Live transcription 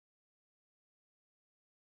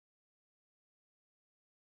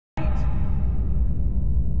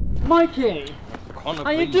Mikey! Connor, How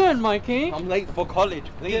you please. doing, Mikey? I'm late for college,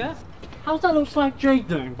 please. Yeah? How's that little slag Jake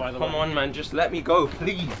doing, by the way? Come on, man, just let me go,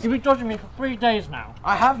 please. You've been dodging me for 3 days now.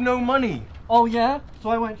 I have no money. Oh yeah? So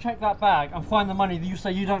I won't check that bag and find the money that you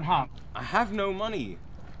say you don't have. I have no money.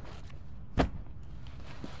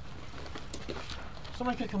 So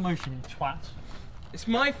make a commotion, you twat. It's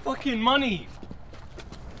my fucking money.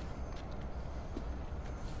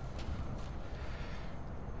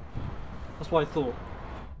 That's what I thought.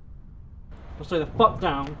 Now stay the fuck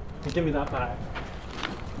down and give me that bag.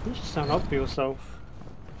 You should stand up for yourself.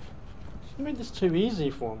 You made this too easy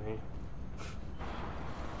for me.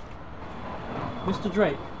 Mr.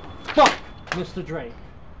 Drake. Fuck! Mr. Drake.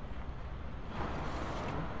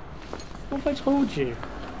 What have I told you?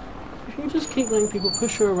 If you just keep letting people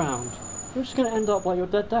push you around, you're just gonna end up like your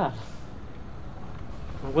dead dad.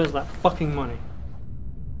 Now where's that fucking money?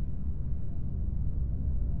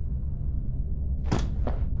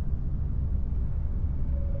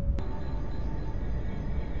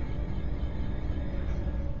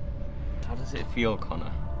 How does it feel,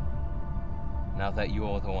 Connor? Now that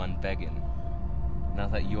you're the one begging. Now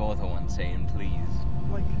that you're the one saying please.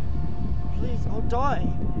 Like, please, I'll die.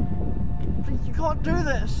 Please, you can't do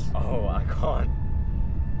this. Oh, I can't.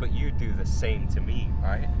 But you do the same to me,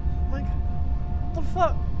 right? Like, what the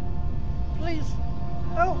fuck? Please,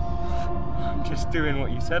 help. I'm just doing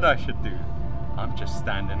what you said I should do. I'm just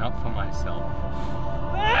standing up for myself.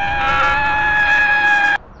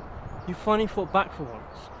 You finally fought back for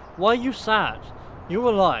once. Why are you sad? You're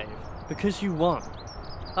alive because you won.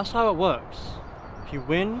 That's how it works. If you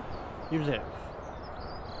win, you live.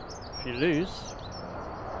 If you lose,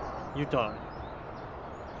 you die.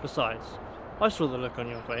 Besides, I saw the look on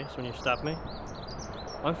your face when you stabbed me.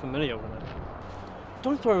 I'm familiar with it.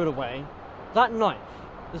 Don't throw it away. That knife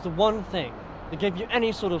is the one thing that gave you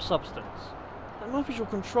any sort of substance. That knife is your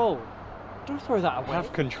control. Don't throw that away. I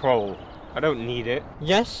have control. I don't need it.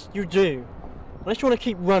 Yes, you do. Unless you want to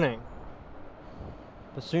keep running.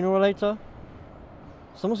 But sooner or later,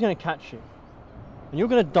 someone's going to catch you. And you're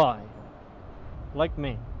going to die. Like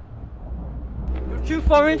me. You're too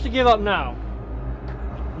far in to give up now.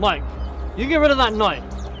 Mike, you get rid of that knife.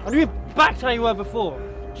 I'll be back to how you were before.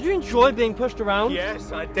 Did you enjoy being pushed around?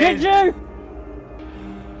 Yes, I did. Did you?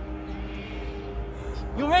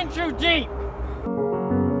 You're in too deep.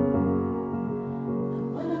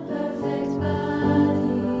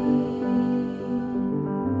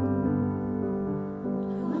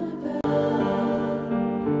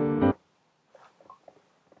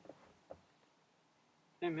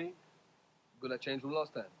 Hey mate, Got that change from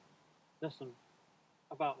last time? listen,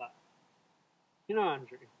 about that. You know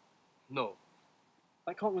Andrew, No.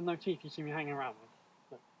 that cunt with no teeth you see me hanging around with?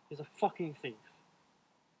 Look, he's a fucking thief.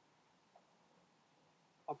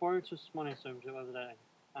 I borrowed his money to him the other day,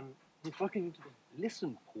 and he fucking...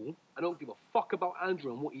 Listen, Paul, I don't give a fuck about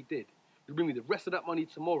Andrew and what he did. You bring me the rest of that money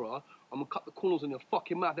tomorrow, I'm gonna cut the corners on your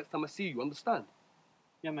fucking mouth next time I see you, understand?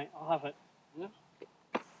 Yeah mate, I'll have it. Yeah?